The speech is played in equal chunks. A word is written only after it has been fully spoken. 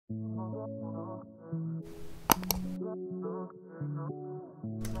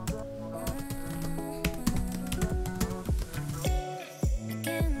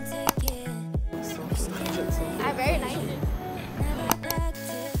Very nice.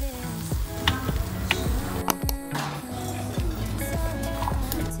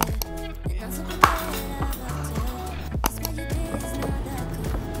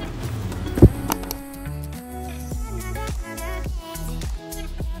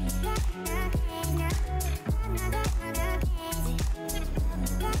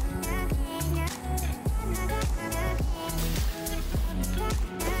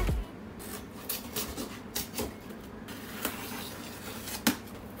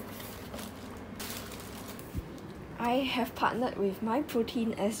 I have partnered with My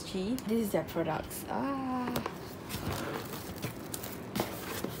Protein SG. This is their products.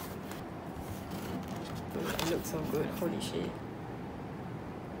 It looks so good, holy shit.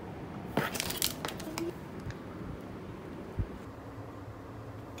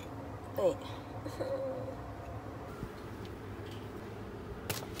 Wait.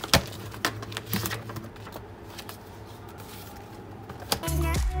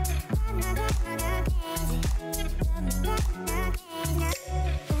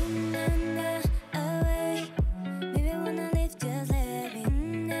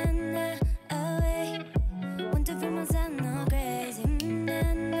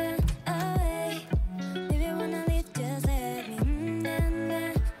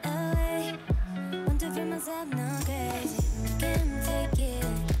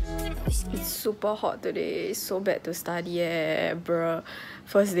 It's super hot today. It's so bad to study, bruh.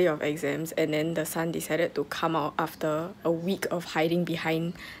 First day of exams, and then the sun decided to come out after a week of hiding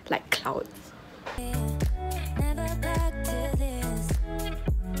behind like clouds.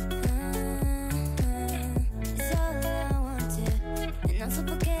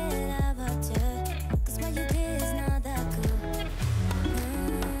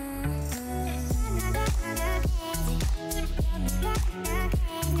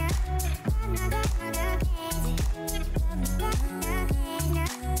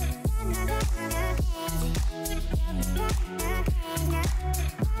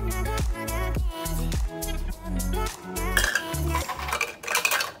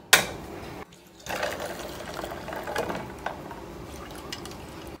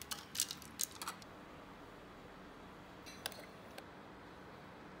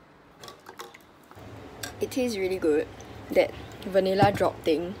 It tastes really good. That vanilla drop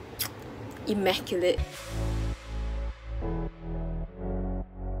thing, immaculate.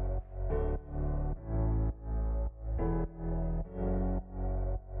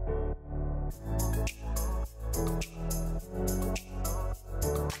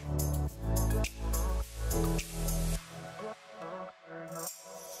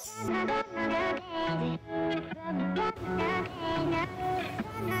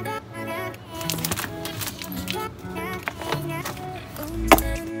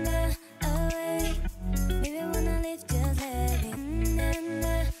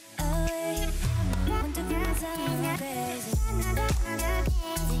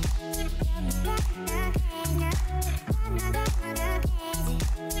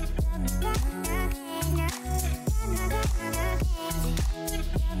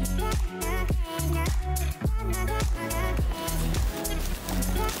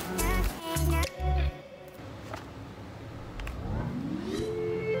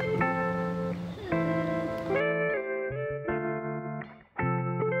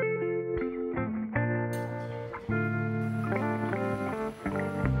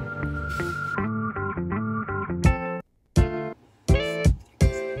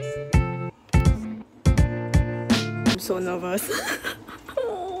 So nervous.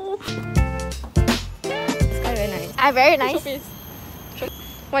 Very nice.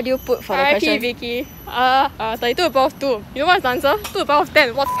 What do you put for the question? Vicky. 32 above 2. You know what's the answer? 2 above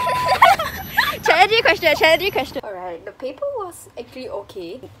 10. What? Challenging question. Alright, the paper was actually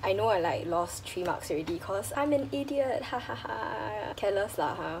okay. I know I like lost 3 marks already because I'm an idiot. Ha ha ha. Careless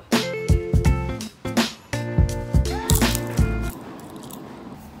lah, huh?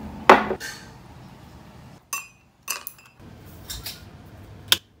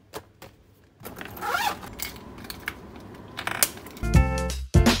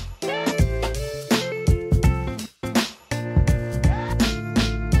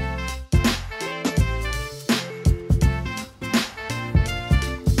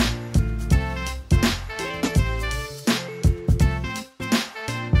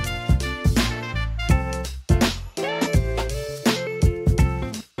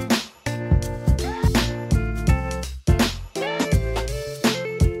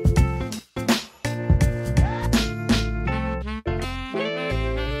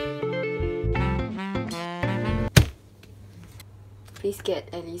 please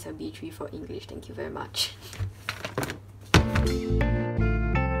get at least a B3 for English. Thank you very much.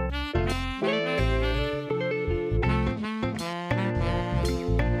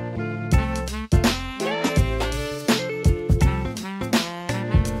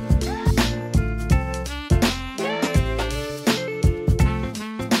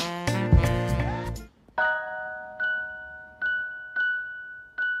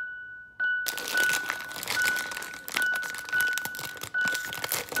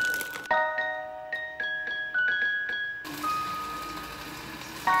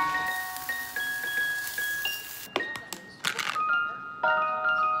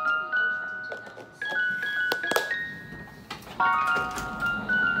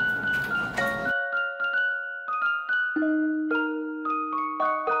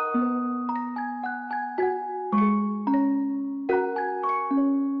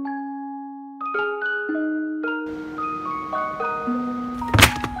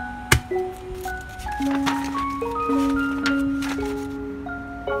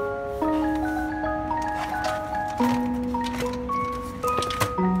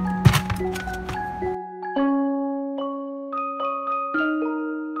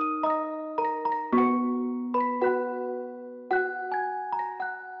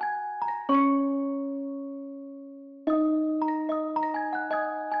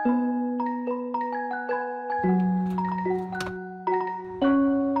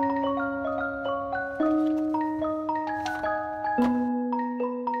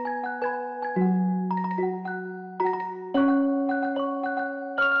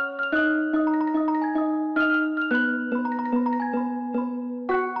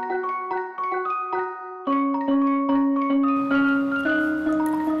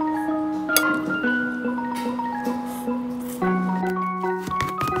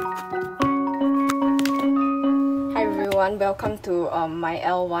 Welcome to my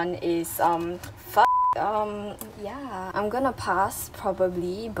L1 is yeah, I'm gonna pass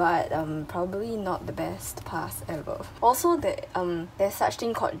probably, but probably not the best pass ever. Also, there's such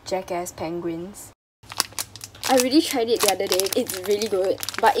thing called jackass penguins. I really tried it the other day. It's really good,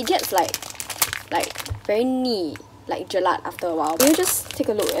 but it gets like very neat, like gelat after a while. Can you just take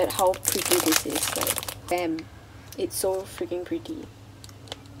a look at how pretty this is? Like, bam, it's so freaking pretty.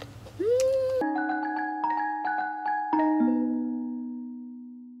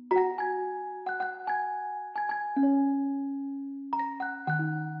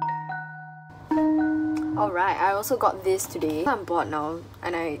 Alright, I also got this today. I'm bored now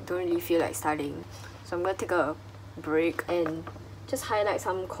and I don't really feel like studying. So I'm gonna take a break and just highlight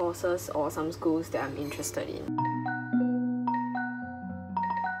some courses or some schools that I'm interested in.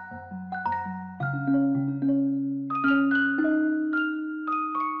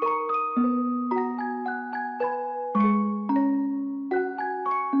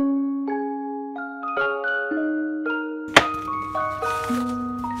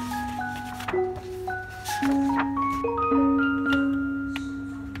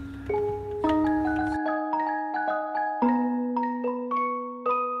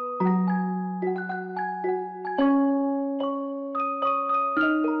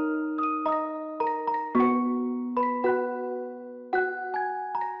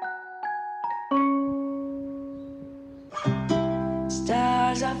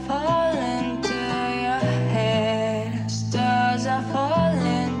 Stars are falling to your head. Stars are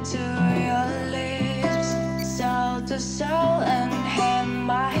falling to your lips. Soul to soul and hand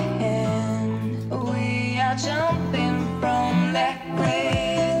by hand. We are jumping from the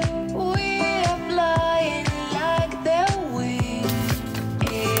cliff. We are flying like the wind.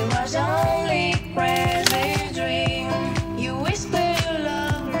 It was only crazy dream. You whisper you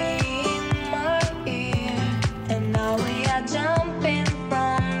love me in my ear, and now we are jumping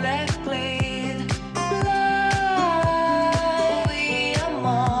from the cliff. Fly, we are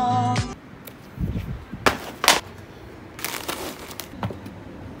more.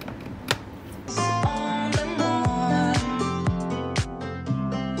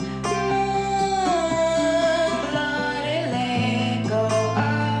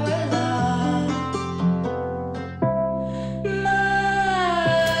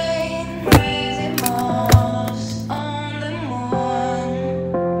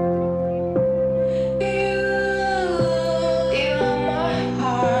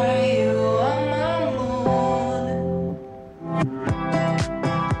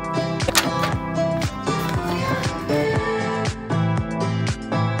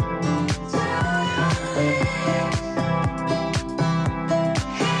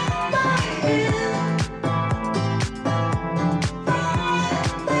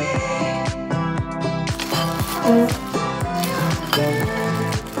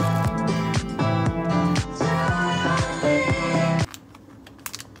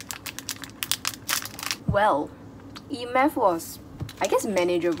 Well, E-math was, I guess,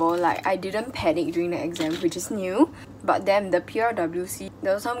 manageable. Like, I didn't panic during the exams, which is new. But then the PRWC,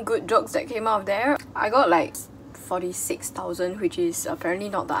 there were some good jokes that came out of there. I got like 46,000, which is apparently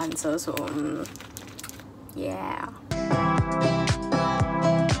not the answer, so yeah.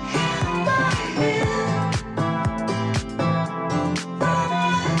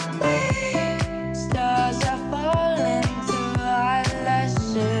 Stars are falling to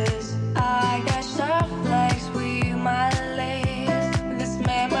eyelashes. I got snowflakes with my lips. These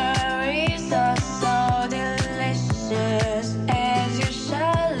memories are so delicious. As you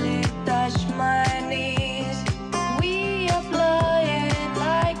shyly touch my knees, we are flying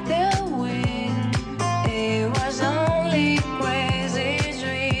like the wind. It was only a crazy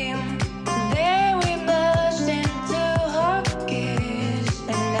dream. Then we burst into hot kiss,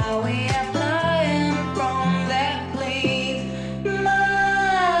 and now we are flying from that cliff.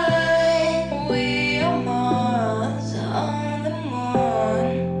 We are Mars on the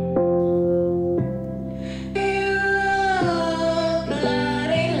moon. You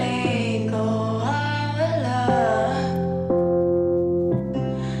bloody let go our love.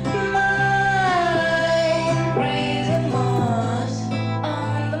 Crazy Mars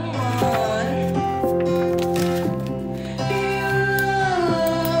on the moon.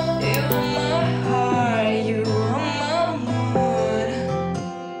 You're my heart, you are my mood.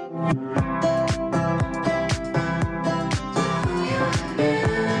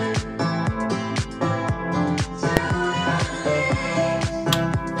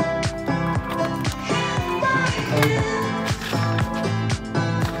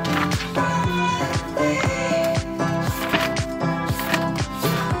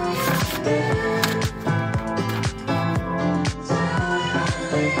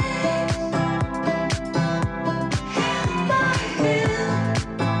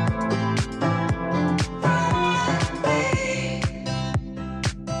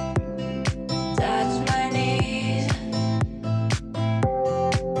 Touch my knees.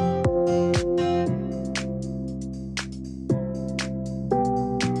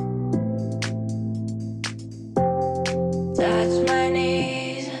 Touch my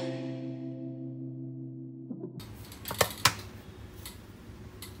knees.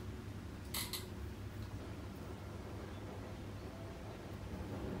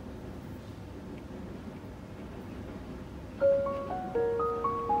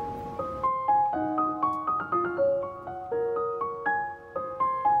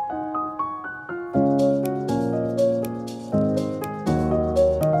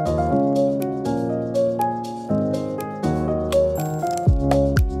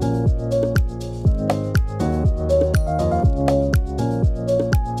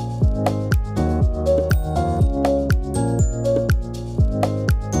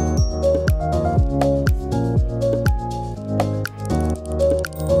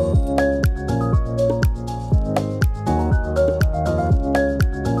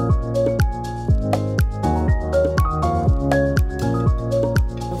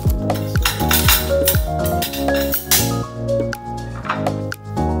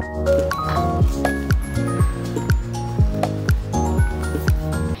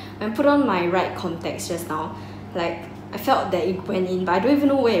 When I put on my right contacts just now, like, I felt that it went in, but I don't even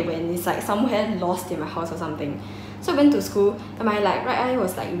know where it went. It's like somewhere lost in my house or something. So I went to school and my like right eye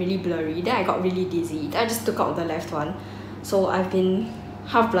was like really blurry. Then I got really dizzy. Then I just took out the left one. So I've been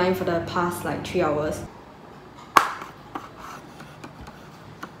half blind for the past like 3 hours.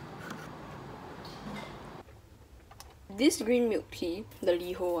 This green milk tea, the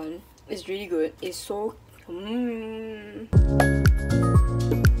Liho one, is really good. It's so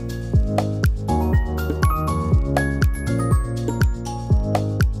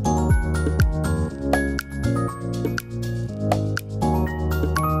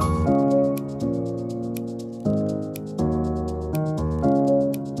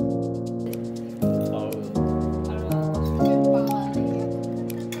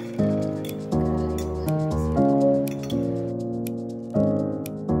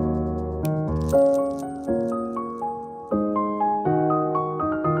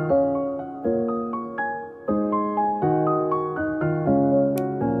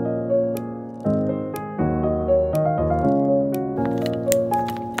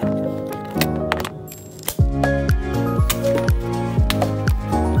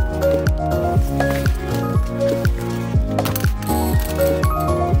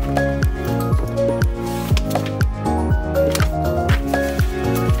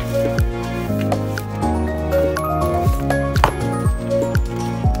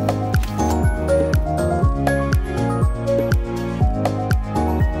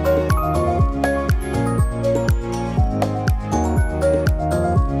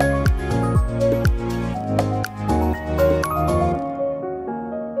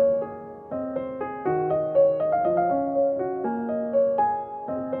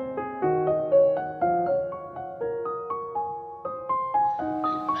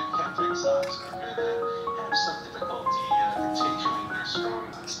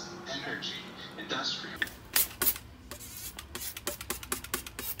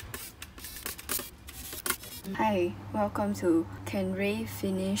Hi, welcome to Can Ray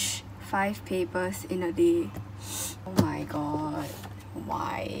Finish 5 papers in a day? Oh my god,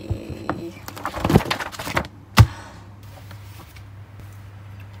 why?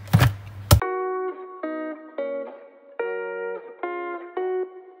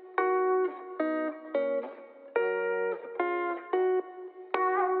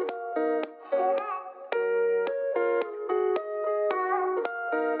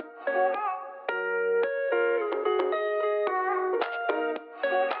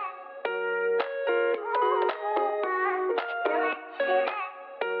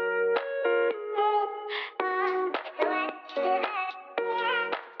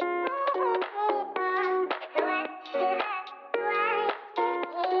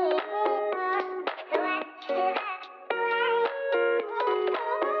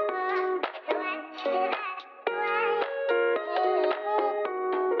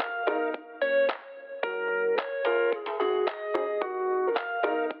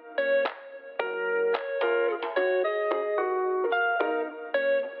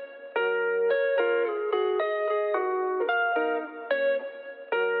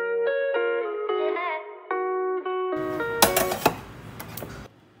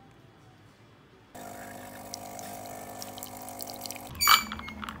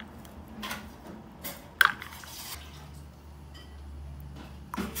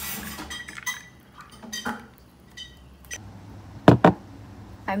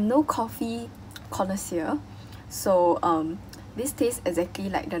 I'm no coffee connoisseur, so this tastes exactly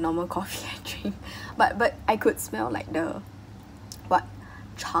like the normal coffee I drink, but I could smell like the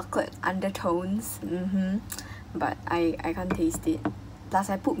chocolate undertones, but I can't taste it. Plus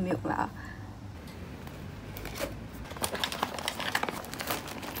I put milk lah.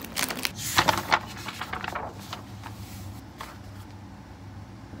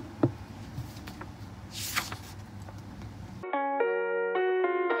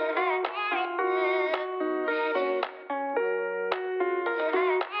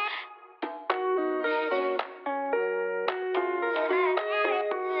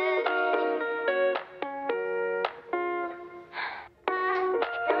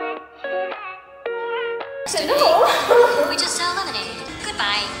 So no! We just eliminated.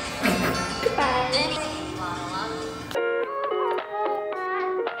 Goodbye. Goodbye.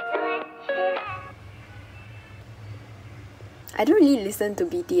 I don't really listen to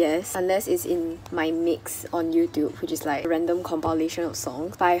BTS unless it's in my mix on YouTube, which is like a random compilation of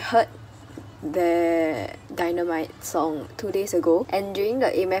songs. But I heard the Dynamite song 2 days ago, and during the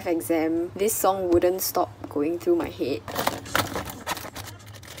AMF exam, this song wouldn't stop going through my head.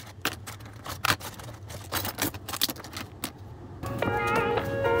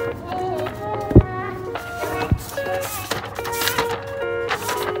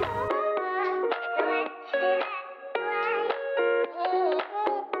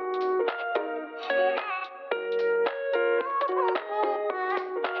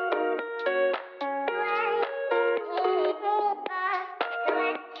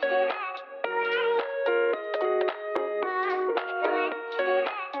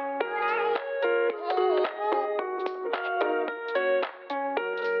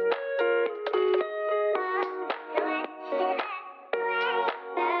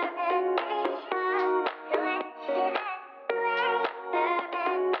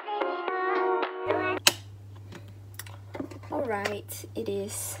 Alright, it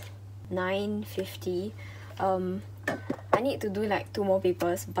is 9:50. I need to do like 2 more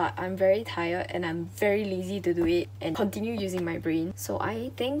papers, but I'm very tired and I'm very lazy to do it and continue using my brain. So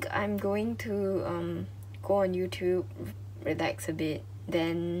I think I'm going to go on YouTube, relax a bit,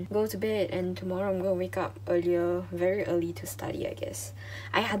 then go to bed, and tomorrow I'm going to wake up earlier, very early to study, I guess.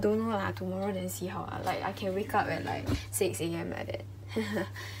 I don't know lah, tomorrow then see how. Like I can wake up at like 6 AM like that.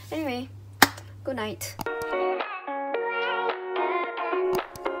 Anyway, good night.